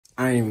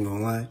I ain't even gonna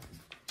lie.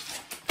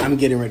 I'm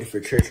getting ready for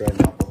church right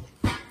now.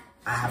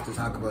 I have to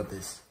talk about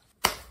this.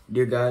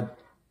 Dear God,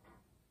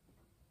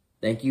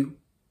 thank you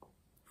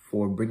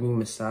for bringing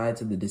Masai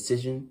to the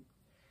decision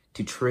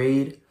to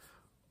trade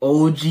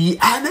OG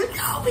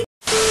Anunoby.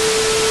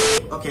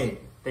 Okay,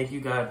 thank you,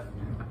 God.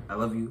 I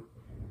love you.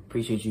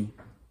 Appreciate you.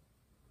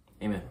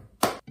 Amen.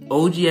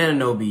 OG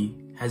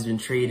Anunoby has been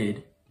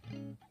traded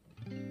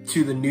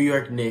to the New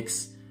York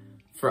Knicks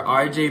for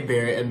RJ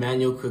Barrett,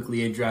 Emmanuel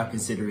Quickley, and draft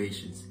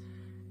considerations.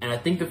 And I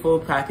think the full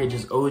package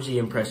is OG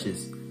and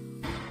Precious.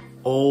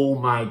 Oh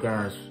my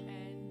gosh.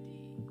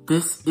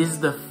 This is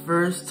the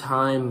first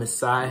time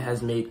Masai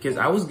has made, because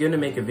I was gonna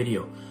make a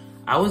video.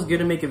 I was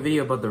gonna make a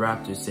video about the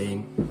Raptors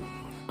saying,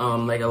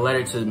 like a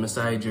letter to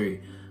Masai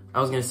Ujiri.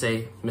 I was gonna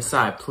say,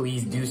 Masai,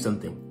 please do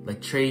something.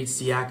 Like trade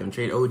Siakam,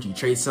 trade OG,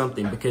 trade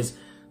something, because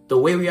the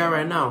way we are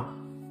right now,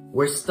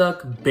 we're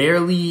stuck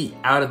barely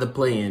out of the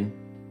play-in,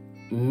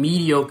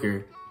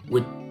 mediocre,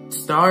 with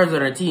stars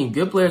on our team,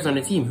 good players on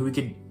our team who we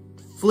could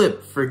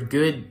flip for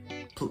good,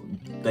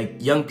 like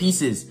young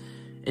pieces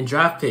and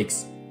draft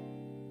picks.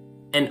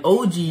 And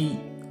OG,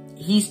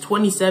 he's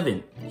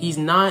 27. He's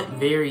not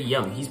very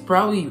young. He's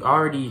probably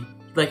already,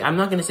 like, I'm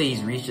not gonna say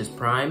he's reached his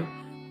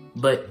prime,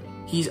 but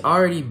he's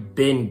already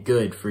been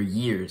good for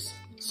years.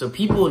 So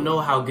people know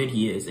how good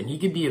he is, and he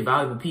could be a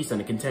valuable piece on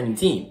a contending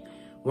team.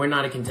 We're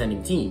not a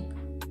contending team.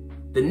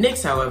 The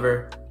Knicks,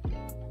 however,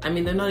 I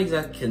mean, they're not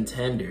exact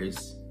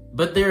contenders,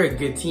 but they're a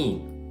good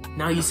team.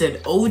 Now you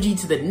said OG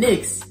to the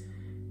Knicks.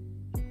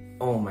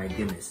 Oh my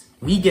goodness.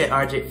 We get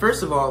RJ.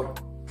 First of all,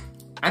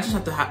 I just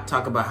have to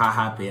talk about how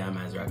happy I am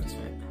as a Raptors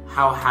fan.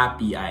 How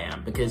happy I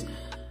am, because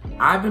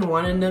I've been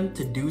wanting them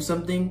to do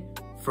something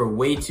for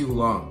way too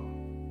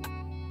long.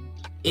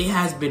 It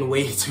has been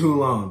way too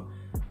long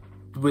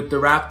with the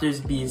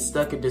Raptors being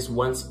stuck at this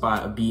one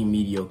spot of being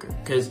mediocre.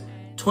 Because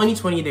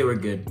 2020, they were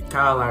good.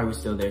 Kyle Lowry was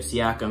still there.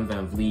 Siakam,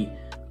 Van Vliet,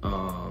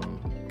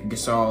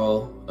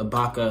 Gasol,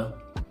 Ibaka,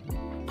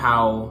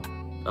 Powell,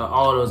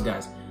 all those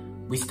guys.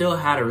 We still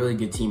had a really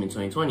good team in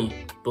 2020,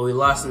 but we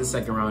lost in the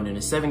second round in a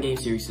 7-game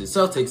series to the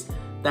Celtics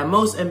that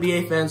most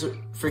NBA fans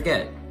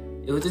forget.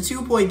 It was a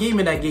 2-point game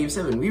in that game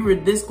 7. We were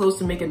this close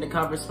to making the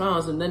conference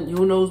finals, and then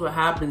who knows what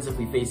happens if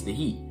we face the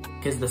Heat.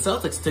 Because the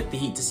Celtics took the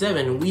Heat to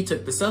 7, and we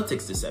took the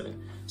Celtics to 7.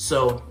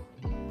 So,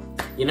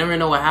 you never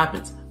know what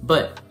happens.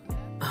 But,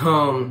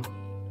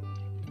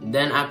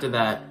 then after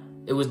that,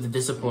 it was the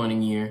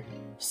disappointing year.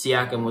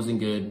 Siakam wasn't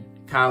good.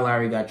 Kyle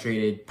Lowry got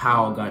traded.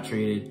 Powell got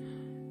traded.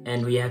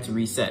 And we had to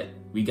reset.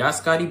 We got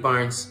Scotty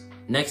Barnes.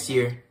 Next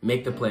year,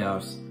 make the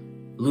playoffs.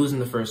 Lose in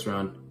the first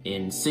round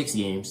in 6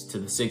 games to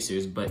the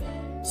Sixers. But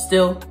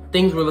still,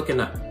 things were looking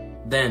up.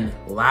 Then,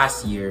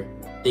 last year,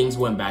 things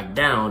went back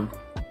down.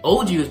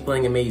 OG was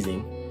playing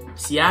amazing.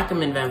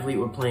 Siakam and Van Vliet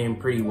were playing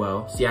pretty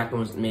well.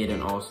 Siakam made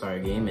an all-star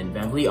game, and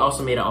Van Vliet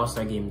also made an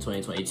all-star game in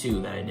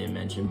 2022 that I didn't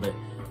mention. But,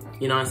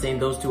 you know what I'm saying?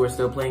 Those two are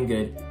still playing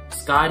good.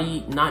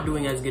 Scotty, not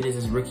doing as good as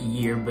his rookie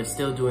year, but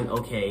still doing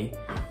okay.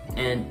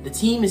 And the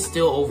team is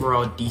still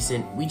overall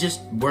decent. We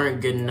just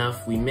weren't good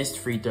enough. We missed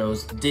free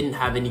throws, didn't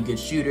have any good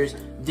shooters,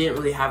 didn't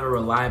really have a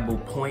reliable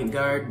point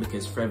guard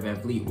because Fred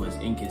VanVleet was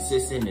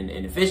inconsistent and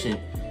inefficient.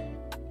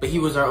 But he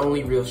was our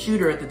only real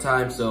shooter at the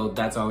time, so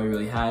that's all we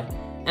really had.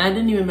 And I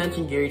didn't even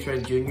mention Gary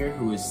Trent Jr.,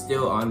 who is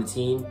still on the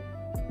team,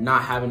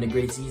 not having a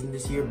great season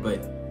this year,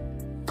 but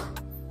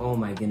oh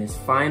my goodness,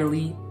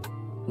 finally,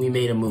 we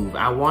made a move.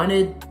 I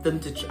wanted the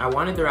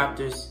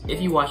Raptors,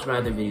 if you watch my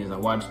other videos,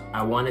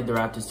 I wanted the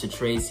Raptors to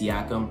trade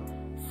Siakam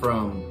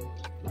from,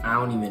 I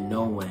don't even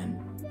know when,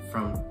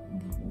 from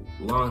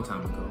a long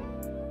time ago.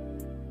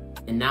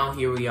 And now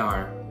here we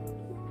are,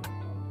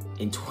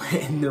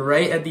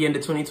 right at the end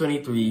of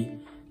 2023,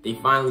 they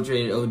finally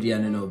traded OG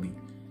Anunoby.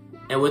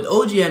 And with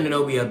OG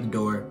Anunoby out the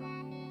door,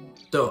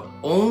 the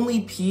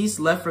only piece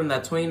left from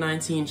that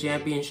 2019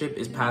 championship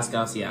is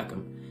Pascal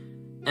Siakam.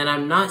 And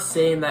I'm not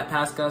saying that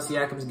Pascal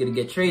Siakam is going to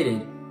get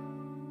traded,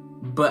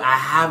 but I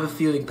have a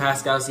feeling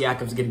Pascal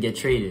Siakam is going to get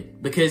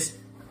traded. Because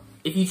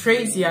if you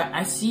trade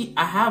Siakam,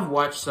 I have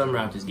watched some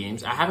Raptors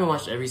games. I haven't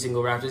watched every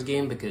single Raptors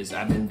game because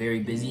I've been very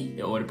busy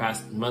over the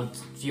past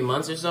few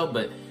months or so,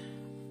 but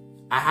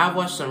I have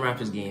watched some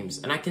Raptors games.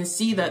 And I can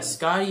see that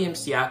Scotty and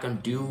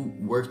Siakam do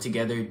work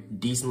together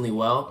decently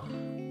well.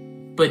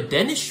 But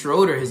Dennis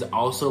Schroeder has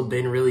also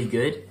been really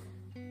good.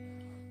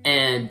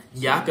 And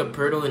Jakob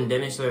Poeltl and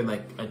Dennis are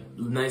like a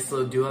nice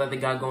little duo that they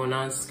got going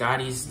on.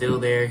 Scotty's still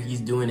there. He's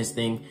doing his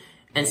thing.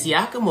 And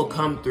Siakam will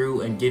come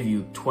through and give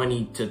you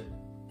 20 to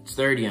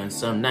 30 on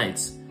some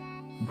nights.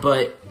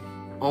 But,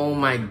 oh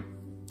my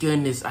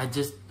goodness,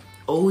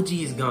 OG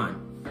is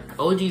gone.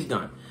 OG is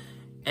gone.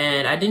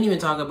 And I didn't even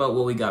talk about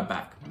what we got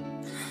back.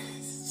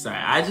 Sorry,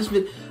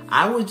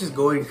 I was just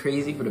going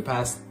crazy for the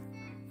past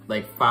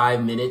like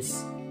 5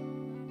 minutes.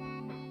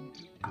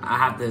 I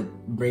have to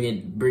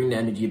bring the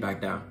energy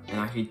back down and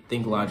actually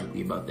think logically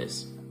about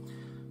this.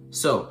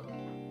 So,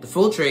 the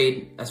full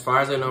trade, as far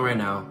as I know right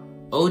now,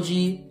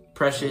 OG,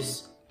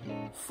 Precious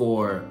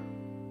for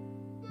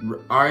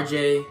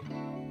RJ,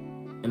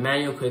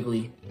 Emmanuel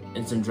Quickley,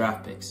 and some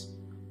draft picks.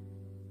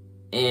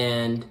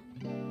 And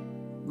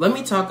let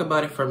me talk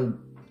about it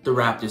from the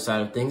Raptors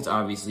side of things,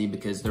 obviously,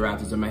 because the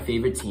Raptors are my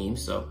favorite team.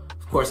 So,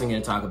 of course, I'm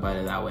going to talk about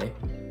it that way.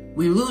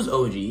 We lose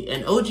OG,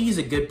 and OG is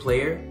a good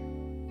player,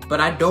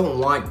 but I don't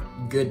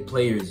want good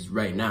players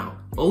right now.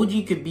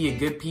 OG could be a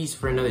good piece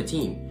for another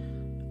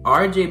team.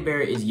 RJ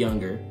Barrett is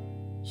younger.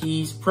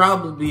 He's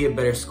probably a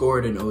better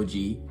scorer than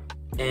OG,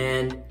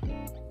 and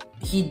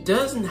he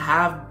doesn't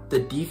have the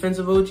defense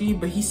of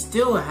OG, but he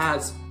still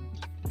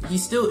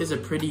is a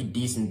pretty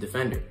decent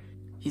defender.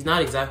 He's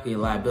not exactly a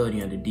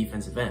liability on the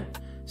defensive end.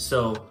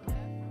 So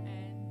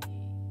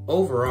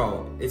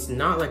overall, it's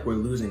not like we're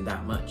losing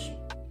that much.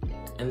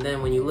 And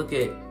then when you look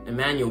at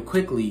Emmanuel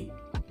Quickley,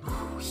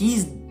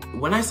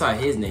 when I saw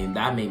his name,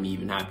 that made me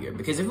even happier.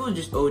 Because if it was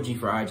just OG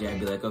for RJ, I'd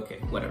be like, okay,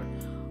 whatever.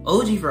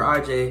 OG for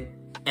RJ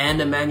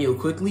and Emmanuel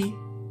Quickley,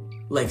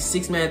 like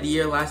 6th Man of the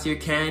Year last year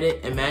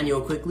candidate,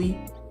 Emmanuel Quickley.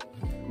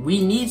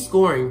 We need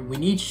scoring, we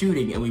need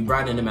shooting, and we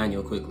brought in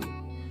Emmanuel Quickley.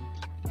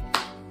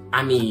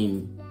 I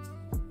mean,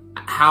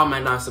 how am I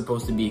not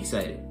supposed to be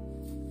excited?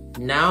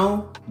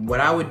 Now, what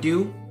I would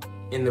do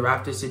in the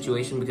Raptors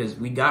situation, because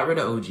we got rid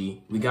of OG,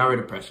 we got rid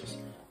of Precious.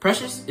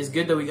 Precious is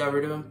good that we got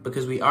rid of him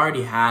because we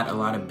already had a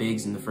lot of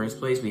bigs in the first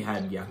place. We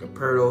had Jakob,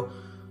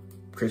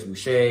 Chris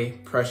Boucher,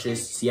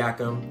 Precious,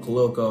 Siakam,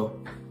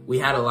 Koloko. We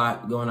had a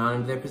lot going on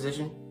in their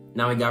position.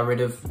 Now we got rid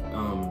of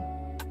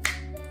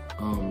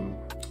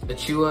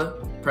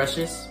Achua,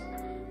 Precious.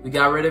 We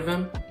got rid of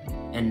him,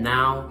 and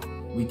now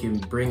we can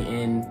bring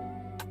in.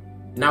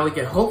 Now we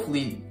can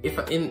hopefully, if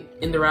in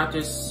the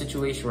Raptors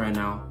situation right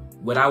now,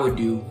 what I would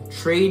do,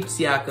 trade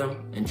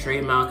Siakam and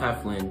trade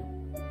Malachi Flynn,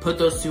 put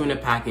those two in a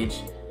package,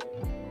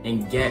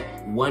 and get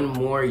one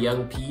more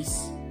young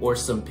piece or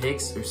some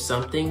picks or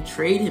something,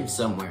 trade him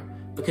somewhere.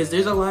 Because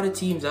there's a lot of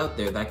teams out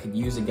there that could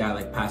use a guy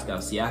like Pascal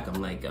Siakam,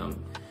 like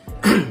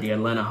the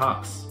Atlanta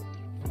Hawks.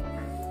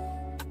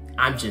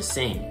 I'm just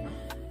saying,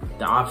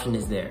 the option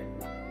is there.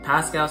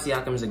 Pascal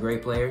Siakam is a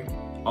great player,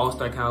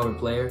 all-star caliber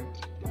player,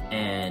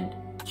 and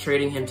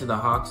trading him to the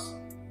Hawks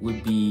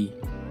would be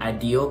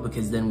ideal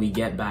because then we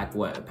get back,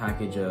 what, a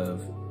package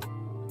of...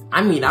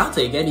 I mean, I'll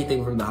take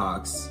anything from the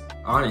Hawks,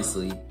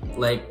 honestly.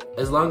 Like,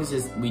 as long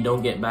as we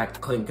don't get back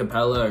Clint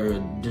Capella or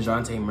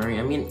DeJounte Murray.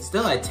 I mean,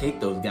 still I take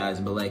those guys,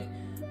 but like,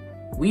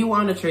 we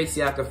want to trade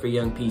Siakam for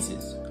young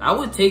pieces. I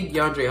would take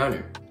DeAndre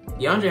Hunter.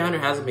 DeAndre Hunter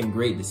hasn't been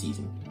great this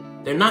season.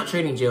 They're not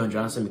trading Jalen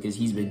Johnson because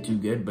he's been too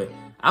good, but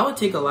I would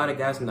take a lot of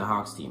guys from the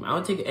Hawks team. I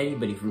would take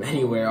anybody from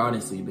anywhere,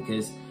 honestly,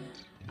 because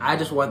I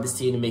just want this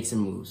team to make some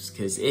moves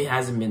because it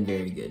hasn't been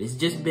very good. It's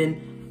just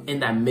been in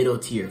that middle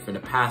tier for the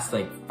past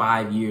like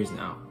 5 years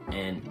now.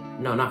 And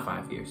no, not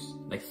 5 years,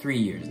 like 3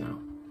 years now.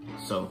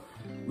 So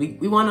we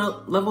want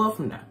to level up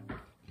from that.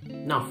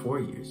 No, 4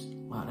 years.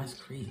 Wow, that's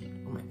crazy.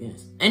 Oh my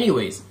goodness.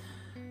 Anyways,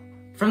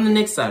 from the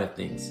Knicks side of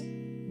things,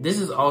 this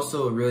is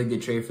also a really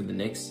good trade for the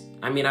Knicks.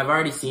 I mean, I've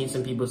already seen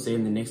some people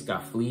saying the Knicks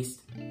got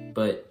fleeced,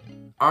 but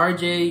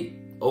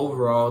RJ,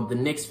 overall, the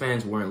Knicks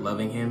fans weren't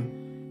loving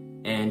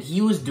him, and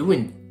he was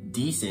doing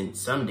decent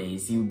some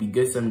days. He would be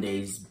good some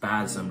days,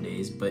 bad some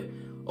days, but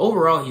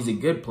overall, he's a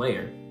good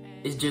player.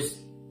 It's just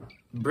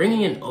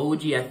bringing in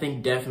OG, I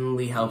think,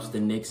 definitely helps the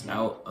Knicks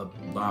out a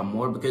lot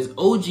more because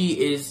OG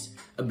is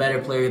a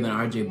better player than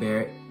RJ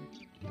Barrett.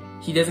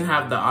 He doesn't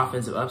have the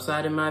offensive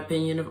upside, in my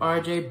opinion, of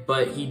RJ,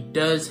 but he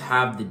does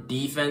have the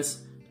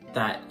defense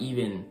that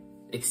even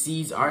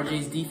exceeds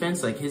RJ's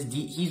defense. Like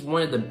he's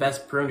one of the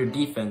best perimeter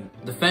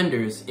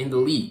defenders in the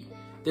league.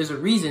 There's a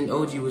reason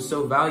OG was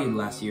so valued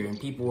last year, and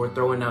people were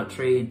throwing out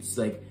trades.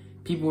 Like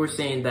people were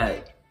saying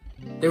that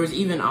there was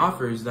even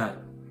offers that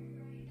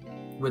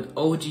with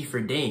OG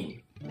for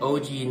Dame,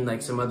 OG and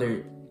like some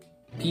other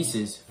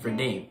pieces for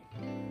Dame.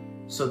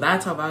 So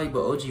that's how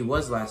valuable OG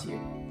was last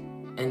year.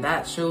 And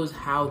that shows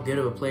how good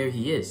of a player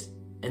he is.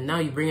 And now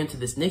you bring him to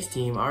this Knicks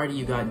team. Already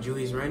you got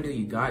Julius Randle,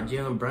 you got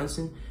Jalen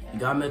Brunson, you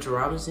got Mitchell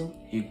Robinson,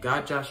 you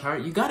got Josh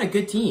Hart. You got a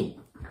good team.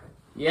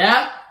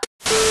 Yeah?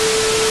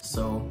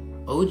 So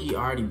OG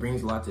already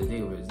brings a lot to the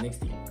table with his Knicks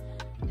team.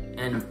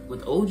 And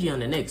with OG on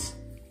the Knicks,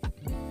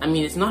 I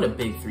mean, it's not a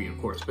big three, of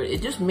course, but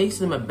it just makes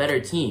them a better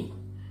team.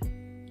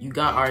 You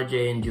got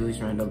RJ and Julius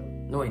Randle.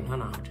 No, wait, not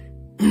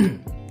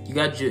RJ. You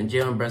got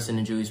Jalen Brunson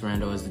and Julius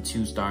Randle as the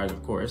 2 stars,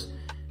 of course.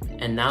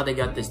 And now they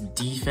got this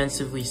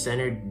defensively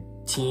centered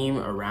team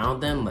around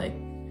them. Like,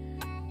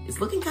 it's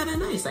looking kind of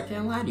nice, I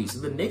can't lie to you. So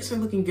the Knicks are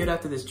looking good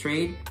after this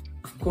trade.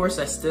 Of course,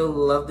 I still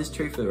love this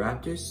trade for the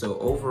Raptors. So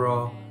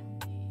overall,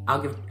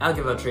 I'll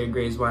give out trade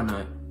grades, why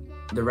not?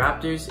 The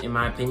Raptors, in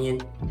my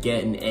opinion,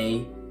 get an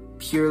A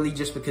purely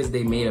just because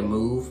they made a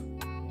move.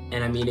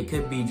 And I mean, it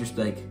could be just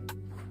like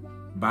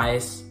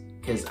bias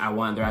because I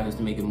want the Raptors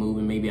to make a move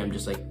and maybe I'm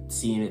just like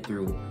seeing it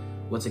through,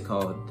 what's it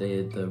called?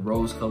 The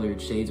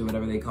rose-colored shades or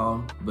whatever they call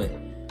them. But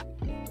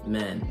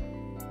man,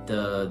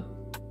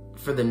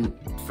 for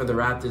the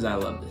Raptors, I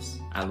love this.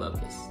 I love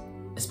this.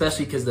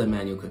 Especially because the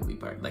Emmanuel Quickley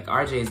part. Like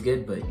RJ is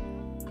good, but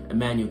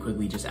Emmanuel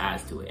Quickley just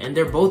adds to it. And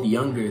they're both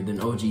younger than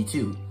OG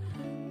too,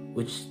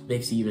 which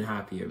makes you even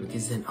happier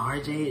because then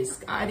RJ is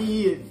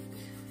Scotty.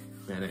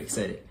 Man, I'm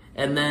excited.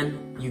 And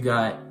then you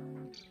got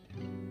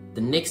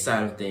the Knicks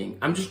side of thing.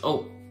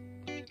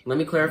 Let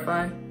me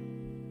clarify.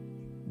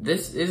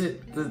 This is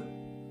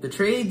the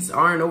trades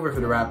aren't over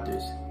for the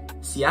Raptors.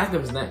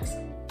 Siakam's next.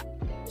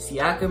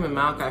 Siakam and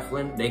Malachi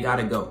Flynn, they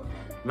gotta go.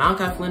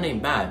 Malachi Flynn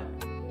ain't bad,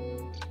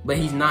 but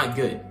he's not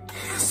good.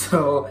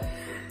 So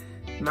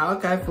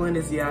Malachi Flynn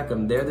and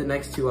Siakam, they're the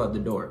next two out the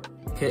door.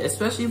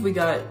 Especially if we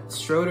got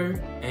Schroeder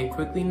and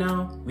Quickly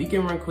now, we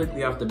can run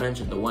Quickly off the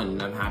bench at the 1,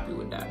 and I'm happy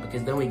with that.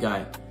 Because then we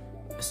got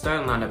a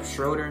starting lineup,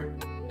 Schroeder,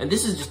 and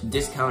this is just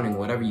discounting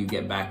whatever you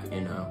get back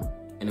in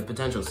a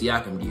potential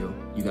Siakam deal.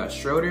 You got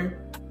Schroeder,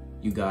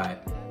 you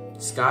got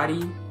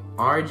Scotty,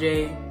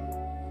 RJ.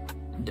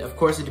 Of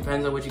course, it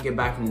depends on what you get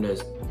back from the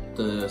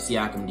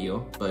Siakam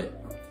deal, but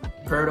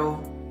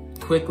Pirtle,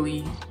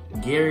 Quickly,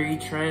 Gary,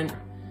 Trent,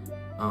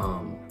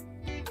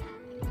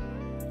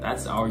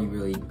 that's all you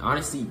really,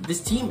 honestly, this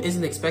team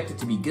isn't expected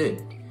to be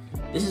good.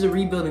 This is a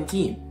rebuilding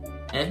team.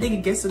 And if they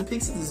can get some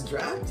picks in this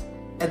draft,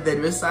 and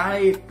then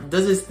Masai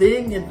does his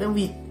thing, and then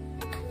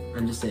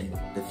I'm just saying,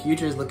 the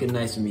future is looking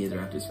nice for me as a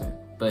Raptors fan.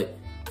 But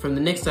from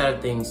the Knicks side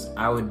of things,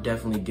 I would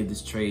definitely give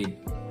this trade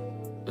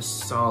a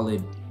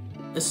solid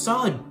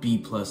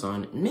B+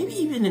 on it. Maybe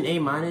even an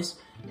A-.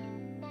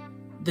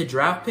 The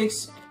draft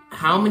picks,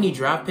 how many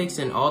draft picks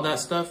and all that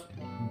stuff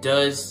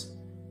does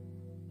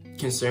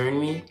concern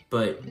me,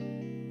 but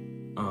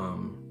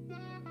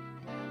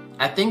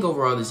I think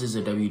overall this is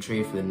a W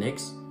trade for the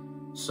Knicks.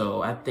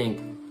 So I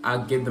think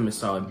I'll give them a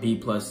solid B+,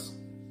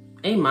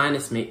 A-,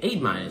 maybe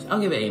A-.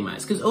 I'll give it A-,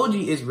 because OG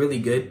is really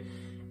good.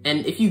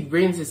 And if you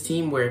bring this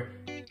team where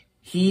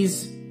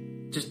he's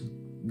just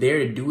there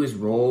to do his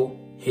role,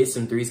 hit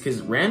some threes,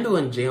 because Randall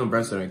and Jalen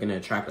Brunson are going to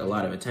attract a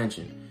lot of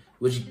attention,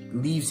 which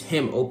leaves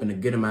him open a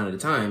good amount of the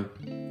time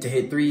to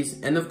hit threes.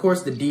 And of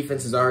course, the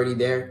defense is already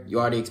there. You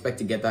already expect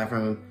to get that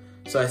from him.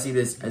 So I see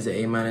this as an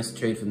A-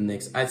 trade for the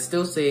Knicks. I'd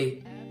still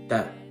say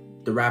that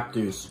the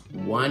Raptors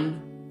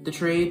won the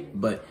trade,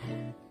 but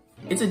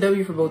it's a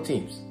W for both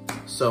teams.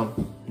 So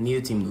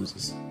neither team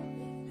loses.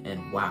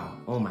 And wow,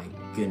 oh my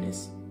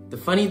goodness. The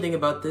funny thing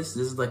about this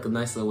is like a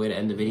nice little way to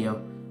end the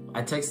video.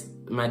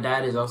 My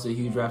dad is also a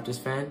huge Raptors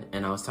fan,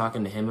 and I was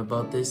talking to him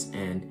about this,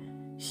 and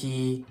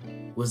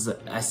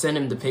I sent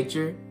him the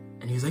picture,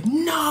 and he was like,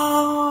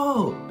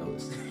 no!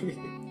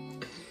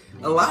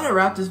 A lot of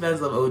Raptors fans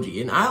love OG,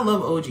 and I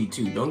love OG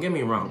too, don't get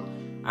me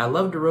wrong. I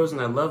love DeRozan,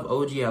 I love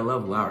OG, I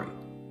love Lowry.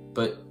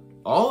 But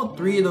all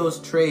three of those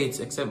trades,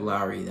 except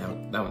Lowry,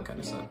 that one kind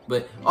of sucked,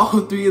 but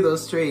all three of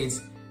those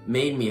trades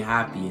made me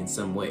happy in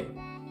some way.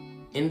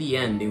 In the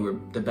end, they were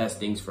the best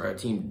things for our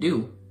team to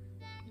do.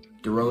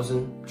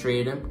 DeRozan,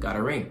 traded him, got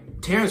a ring.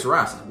 Terrence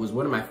Ross was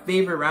one of my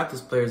favorite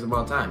Raptors players of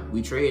all time.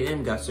 We traded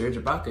him, got Serge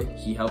Ibaka.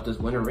 He helped us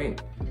win a ring.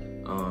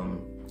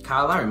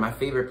 Kyle Lowry, my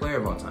favorite player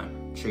of all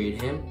time. Traded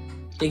him.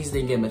 Things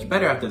didn't get much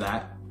better after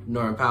that.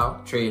 Norman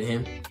Powell, traded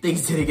him.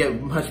 Things didn't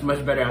get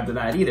much better after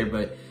that either,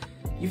 but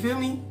you feel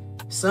me?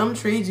 Some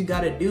trades you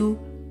gotta do,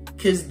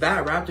 because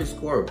that Raptors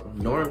core,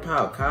 Norman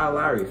Powell, Kyle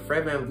Lowry,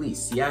 Fred VanVleet,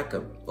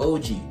 Siakam,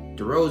 OG,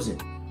 DeRozan,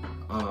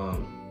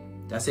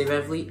 did I say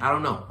VanVleet? I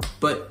don't know.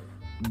 But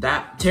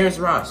that, Terrence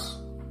Ross,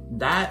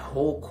 that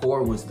whole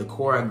core was the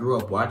core I grew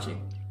up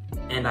watching.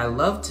 And I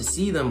love to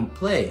see them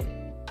play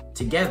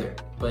together.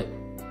 But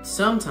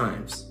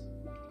sometimes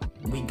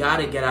we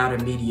gotta get out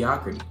of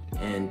mediocrity.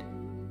 And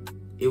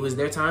it was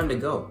their time to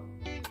go.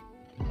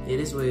 It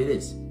is what it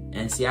is.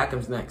 And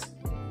Siakam's next.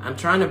 I'm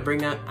trying to bring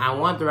that, I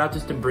want the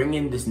Raptors to bring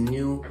in this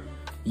new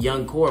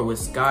young core with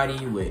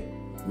Scotty, with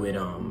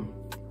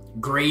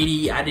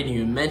Gradey. I didn't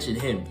even mention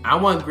him. I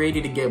want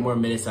Gradey to get more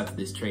minutes after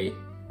this trade.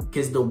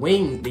 Because the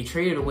wing, they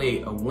traded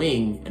away a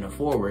wing and a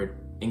forward,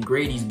 and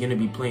Grady's going to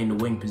be playing the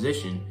wing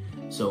position.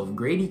 So if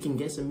Gradey can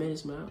get some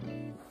minutes,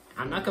 man,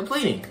 I'm not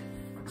complaining.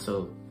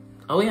 So,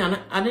 oh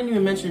yeah, I didn't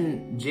even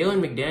mention Jalen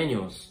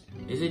McDaniels.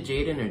 Is it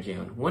Jaden or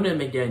Jalen? One of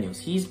the McDaniels.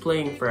 He's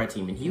playing for our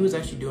team, and he was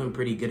actually doing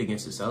pretty good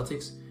against the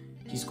Celtics.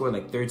 He scored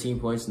like 13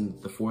 points in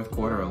the fourth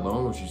quarter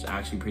alone, which is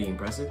actually pretty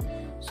impressive.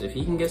 So if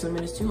he can get some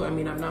minutes too, I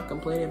mean, I'm not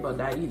complaining about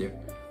that either.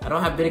 I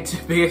don't have big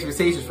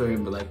expectations for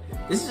him, but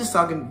like, this is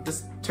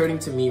just turning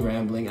to me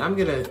rambling. I'm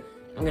gonna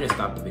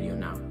stop the video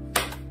now.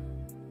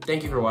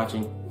 Thank you for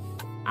watching.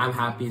 I'm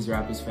happy as a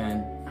Raptors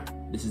fan.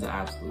 This is an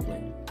absolute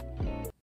win.